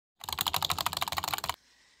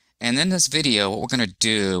And in this video, what we're going to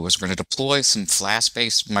do is we're going to deploy some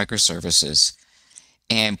Flask-based microservices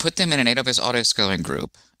and put them in an AWS autoscaling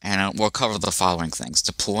group. And we'll cover the following things: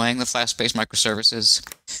 deploying the Flask-based microservices,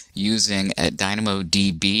 using a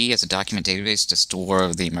DynamoDB as a document database to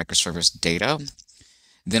store the microservice data.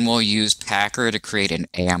 Then we'll use Packer to create an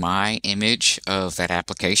AMI image of that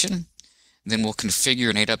application. Then we'll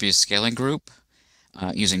configure an AWS scaling group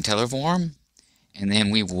using Terraform. And then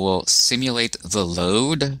we will simulate the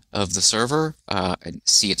load of the server and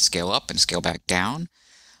see it scale up and scale back down.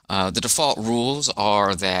 The default rules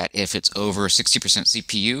are that if it's over 60%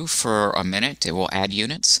 CPU for a minute, it will add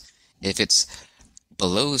units. If it's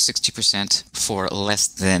below 60% for less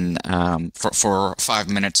than for 5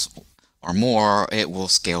 minutes or more, it will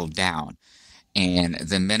scale down. And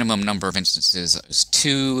the minimum number of instances is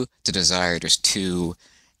 2, the desired is 2,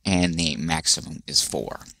 and the maximum is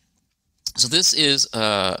 4. So this is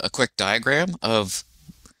a quick diagram of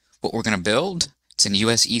what we're going to build. It's in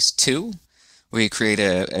AWS EC2. We create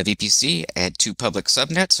a VPC, add 2 public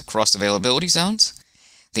subnets across availability zones.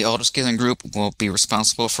 The autoscaling group will be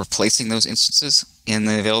responsible for placing those instances in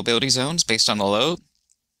the availability zones based on the load.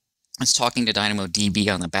 It's talking to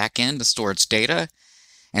DynamoDB on the back end to store its data.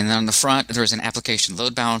 And then on the front, there's an application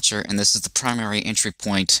load balancer, and this is the primary entry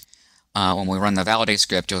point. When we run the validate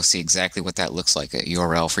script, you'll see exactly what that looks like, a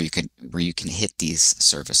URL where you can hit these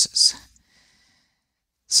services.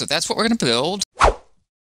 So that's what we're going to build.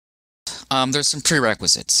 There's some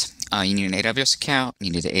prerequisites. You need an AWS account,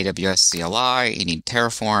 you need an AWS CLI, you need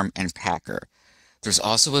Terraform, and Packer. There's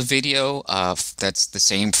also a video that's the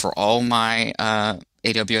same for all my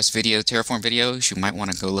AWS Terraform videos. You might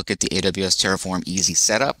want to go look at the AWS Terraform Easy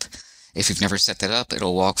Setup. If you've never set that up,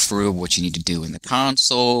 it'll walk through what you need to do in the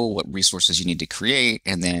console, what resources you need to create,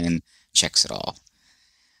 and then checks it all.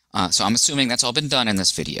 So I'm assuming that's all been done in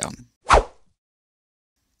this video.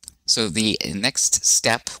 So the next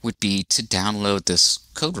step would be to download this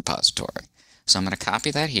code repository. So I'm going to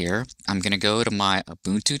copy that here. I'm going to go to my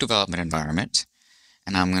Ubuntu development environment,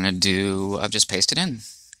 and I'm going to I've just pasted in.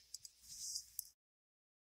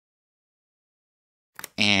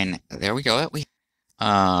 And there we go. We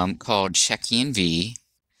called checkenv,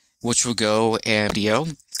 which will go in video.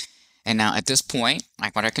 And now at this point,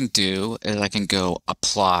 like what I can do is I can go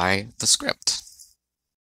apply the script.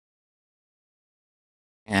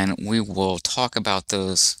 And we will talk about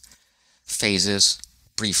those phases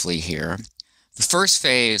briefly here. The first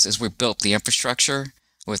phase is we built the infrastructure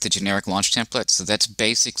with the generic launch template. So that's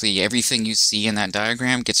basically everything you see in that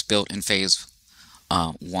diagram gets built in phase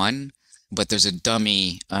 1. But there's a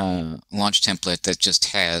dummy launch template that just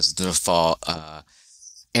has the default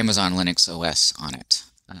Amazon Linux OS on it.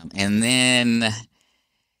 And then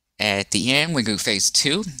at the end, we go phase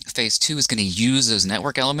 2. Phase 2 is going to use those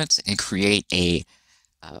network elements and create a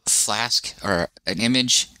Flask or an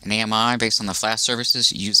image, an AMI based on the Flask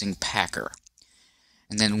services using Packer.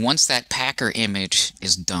 And then once that Packer image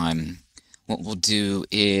is done, what we'll do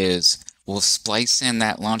is we'll splice in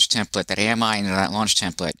that launch template, that AMI into that launch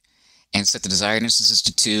template, and set the desired instances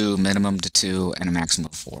to 2, minimum to 2, and a maximum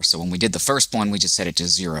of 4. So when we did the first one, we just set it to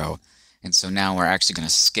 0. And so now we're actually going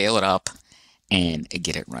to scale it up and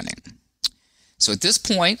get it running. So at this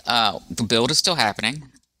point, the build is still happening.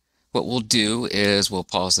 What we'll do is we'll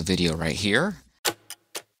pause the video right here.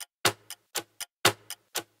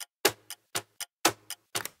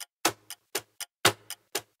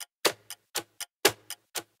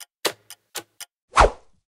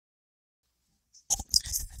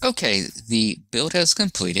 Okay, the build has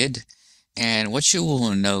completed, and what you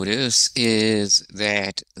will notice is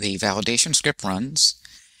that the validation script runs,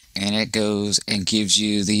 and it goes and gives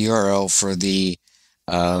you the URL for the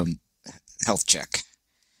health check.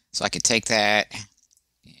 So I could take that,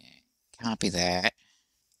 copy that,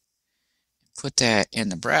 put that in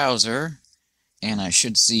the browser, and I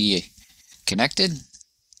should see connected.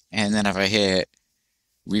 And then if I hit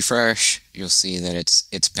refresh, you'll see that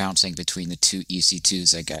it's bouncing between the 2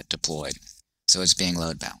 EC2s that got deployed. So it's being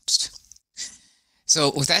load balanced.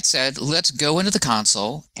 So with that said, let's go into the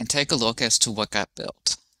console and take a look as to what got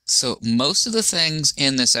built. So most of the things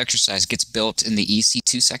in this exercise gets built in the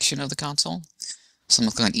EC2 section of the console. So I'm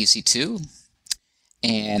looking at EC2,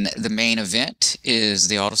 and the main event is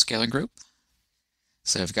the autoscaling group.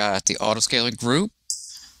 So I've got the autoscaling group,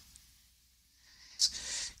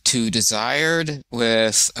 2 desired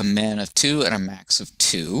with a min of 2 and a max of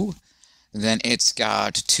 2. Then it's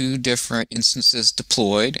got 2 different instances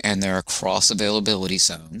deployed, and they're across availability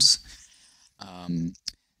zones.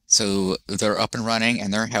 So they're up and running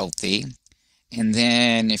and they're healthy. And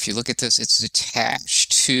then if you look at this, it's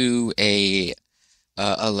attached to a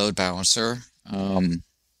load balancer.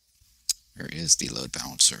 Where is the load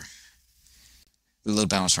balancer? The load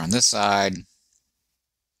balancer on this side,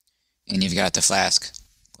 and you've got the Flask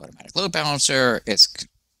automatic load balancer. It's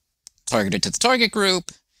targeted to the target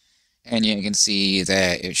group, and you can see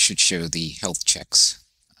that it should show the health checks.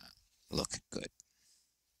 Look good.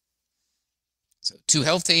 So too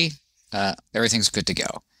healthy, everything's good to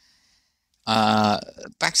go.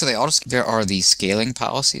 Back to the auto, there are the scaling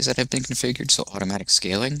policies that have been configured. So automatic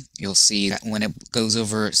scaling, you'll see that when it goes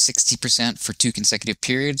over 60% for 2 consecutive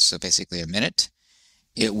periods, so basically a minute,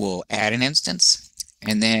 it will add an instance.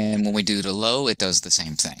 And then when we do the low, it does the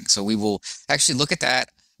same thing. So we will actually look at that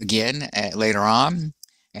again later on.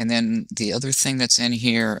 And then the other thing that's in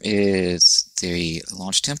here is the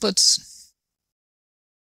launch templates.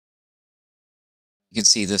 You can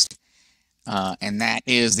see this, and that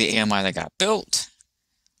is the AMI that got built.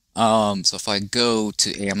 So if I go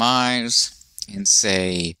to AMIs and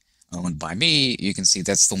say owned by me, you can see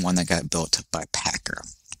that's the one that got built by Packer.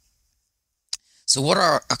 So what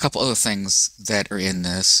are a couple other things that are in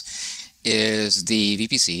this is the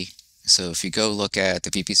VPC. So if you go look at the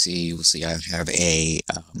VPC, you will see I have a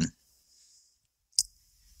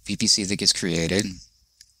VPC that gets created,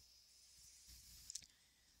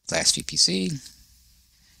 last VPC,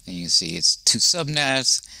 and you can see it's 2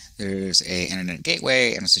 subnets. There's a internet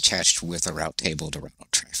gateway, and it's attached with a route table to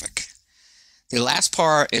route traffic. The last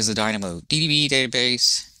part is the DynamoDB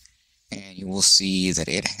database, and you will see that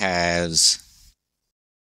it has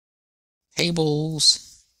tables.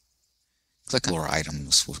 Click on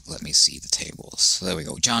items will let me see the tables. So there we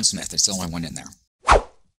go. John Smith, it's the only one in there. I'm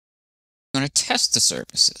going to test the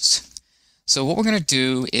services. So what we're going to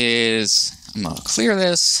do is I'm going to clear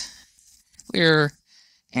this, clear,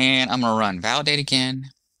 and I'm going to run validate again.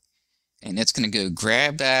 And it's going to go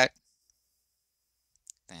grab that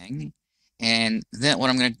thing. And then what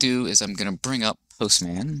I'm going to do is I'm going to bring up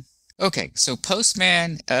Postman. Okay, so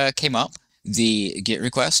Postman came up, the GET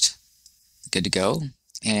request, good to go.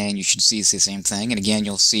 And you should see it's the same thing. And again,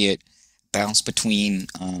 you'll see it bounce between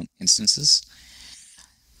instances.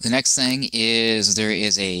 The next thing is there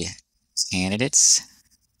is a candidates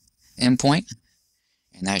endpoint,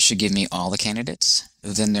 and that should give me all the candidates.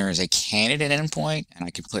 Then there is a candidate endpoint, and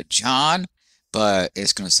I can put John, but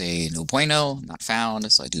it's going to say no bueno, not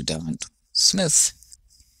found. So I do Don Smith.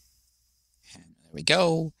 And there we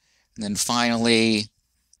go. And then finally,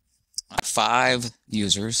 5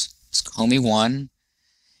 users. It's Homie 1.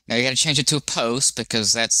 Now you got to change it to a post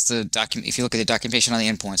because that's the document. If you look at the documentation on the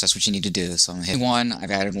endpoints, that's what you need to do. So I'm going to hit 1.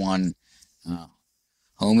 I've added 1.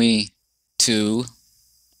 Homie 2.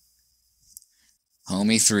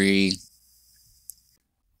 Homie 3.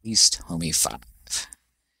 At least Homie 5.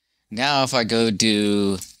 Now if I go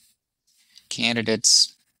do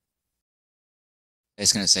candidates,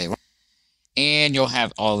 it's going to say, and you'll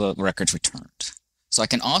have all the records returned. So I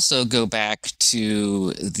can also go back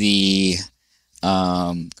to the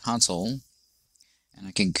console, and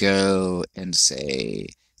I can go and say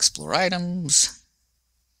explore items,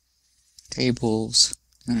 tables,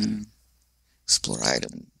 explore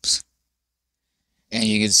items. And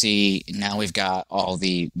you can see now we've got all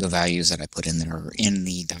the values that I put in there in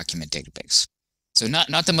the document database. So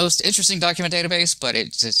not the most interesting document database, but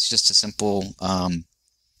it's just a simple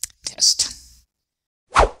test.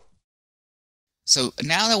 So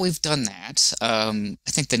now that we've done that, I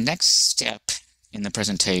think the next step in the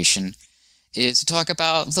presentation is to talk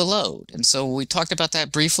about the load. And so we talked about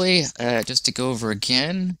that briefly, just to go over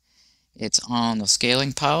again. It's on the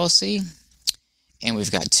scaling policy, and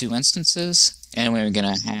we've got 2 instances. And we're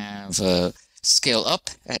going to have scale up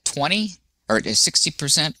at 20 or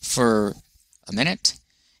 60% for a minute,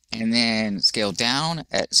 and then scale down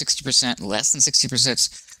at 60%, less than 60%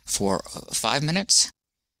 for 5 minutes.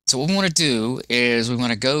 So what we want to do is we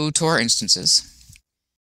want to go to our instances.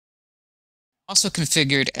 Also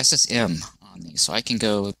configured SSM on these, so I can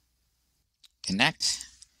go connect.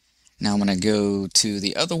 Now I'm going to go to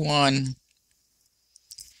the other one.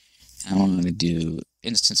 I want to do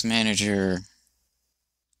instance manager.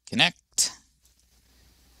 Connect.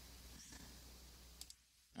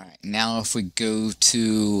 All right, now if we go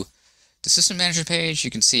to the system manager page,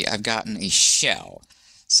 you can see I've gotten a shell.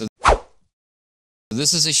 So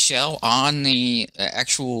this is a shell on the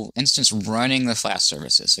actual instance running the Flask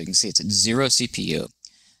services. So you can see it's at 0 CPU.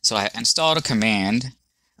 So I installed a command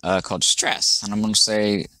called stress, and I'm going to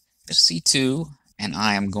say C2, and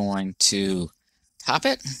I am going to top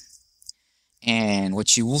it. And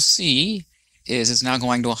what you will see is it's now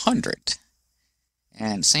going to 100.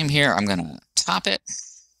 And same here, I'm going to top it,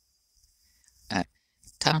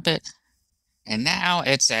 and now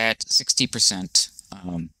it's at 60%.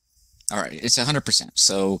 All right, it's 100%.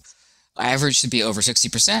 So Average should be over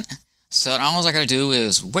 60%. So all I gotta do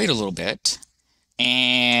is wait a little bit.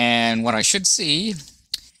 And what I should see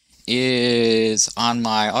is on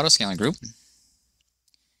my autoscaling group,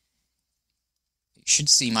 you should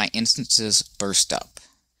see my instances burst up.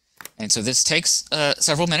 And so this takes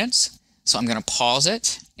several minutes. So I'm going to pause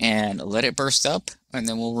it and let it burst up, and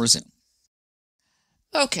then we'll resume.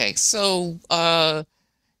 Okay, so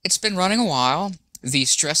it's been running a while. The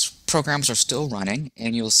stress programs are still running,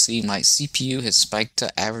 and you'll see my CPU has spiked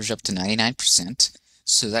to average up to 99%.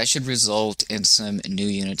 So that should result in some new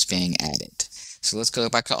units being added. So let's go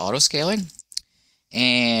back to autoscaling,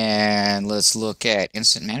 and let's look at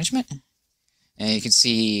instance management. And you can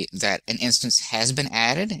see that an instance has been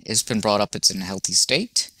added. It's been brought up. It's in a healthy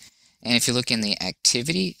state. And if you look in the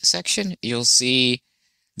activity section, you'll see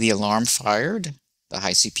the alarm fired, the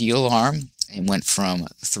high CPU alarm, and went from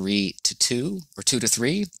 3 to 2 or 2 to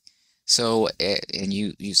 3. So, and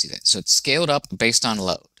you see that. So it's scaled up based on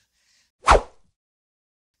load.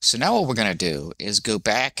 So now what we're going to do is go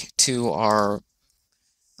back to our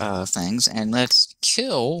things, and let's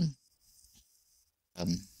kill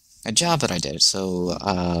a job that I did.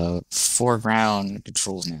 So foreground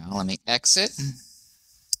controls now. Let me exit,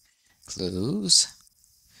 close,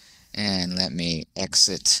 and let me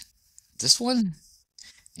exit this one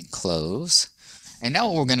and close. And now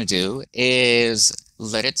what we're going to do is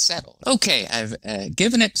let it settle. Okay, I've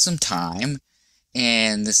given it some time,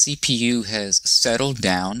 and the CPU has settled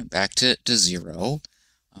down back to 0.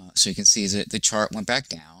 So you can see that the chart went back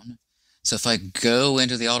down. So if I go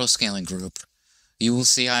into the autoscaling group, you will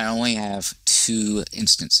see I only have 2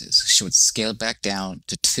 instances. So it's scaled back down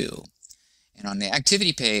to 2. And on the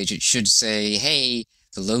activity page, it should say, hey,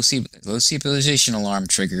 the low stabilization alarm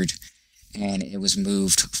triggered, and it was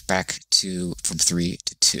moved back from 3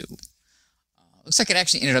 to 2. Looks like it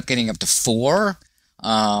actually ended up getting up to 4,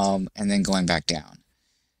 and then going back down.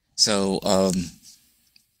 So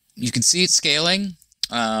you can see it scaling.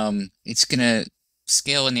 It's going to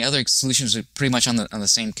scale, and the other solutions are pretty much on the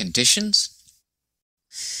same conditions.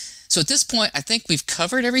 So at this point, I think we've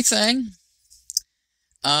covered everything.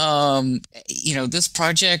 This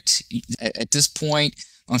project, at this point,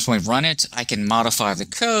 once we run it, I can modify the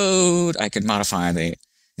code, I could modify the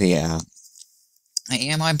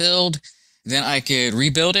AMI build, then I could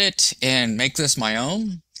rebuild it and make this my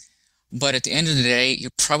own. But at the end of the day,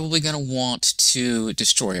 you're probably going to want to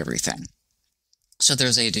destroy everything. So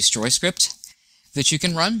there's a destroy script that you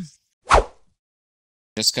can run.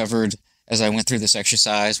 Discovered as I went through this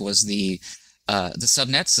exercise was the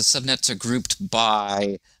subnets. The subnets are grouped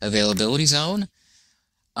by availability zone,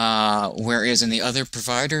 whereas in the other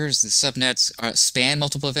providers, the subnets span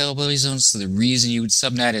multiple availability zones. So the reason you would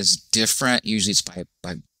subnet is different. Usually it's by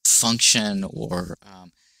function or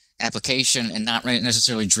application, and not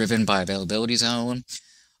necessarily driven by availability zone.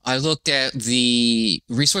 I looked at the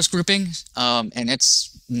resource grouping, and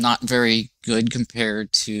it's not very good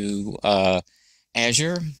compared to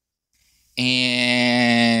Azure.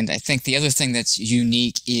 And I think the other thing that's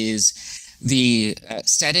unique is the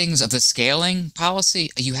settings of the scaling policy.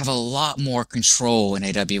 You have a lot more control in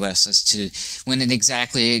AWS as to when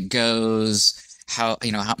it goes,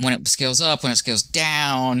 when it scales up, when it scales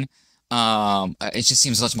down. It just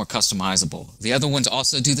seems much more customizable. The other ones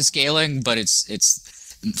also do the scaling, but it's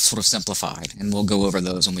sort of simplified, and we'll go over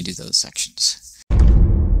those when we do those sections.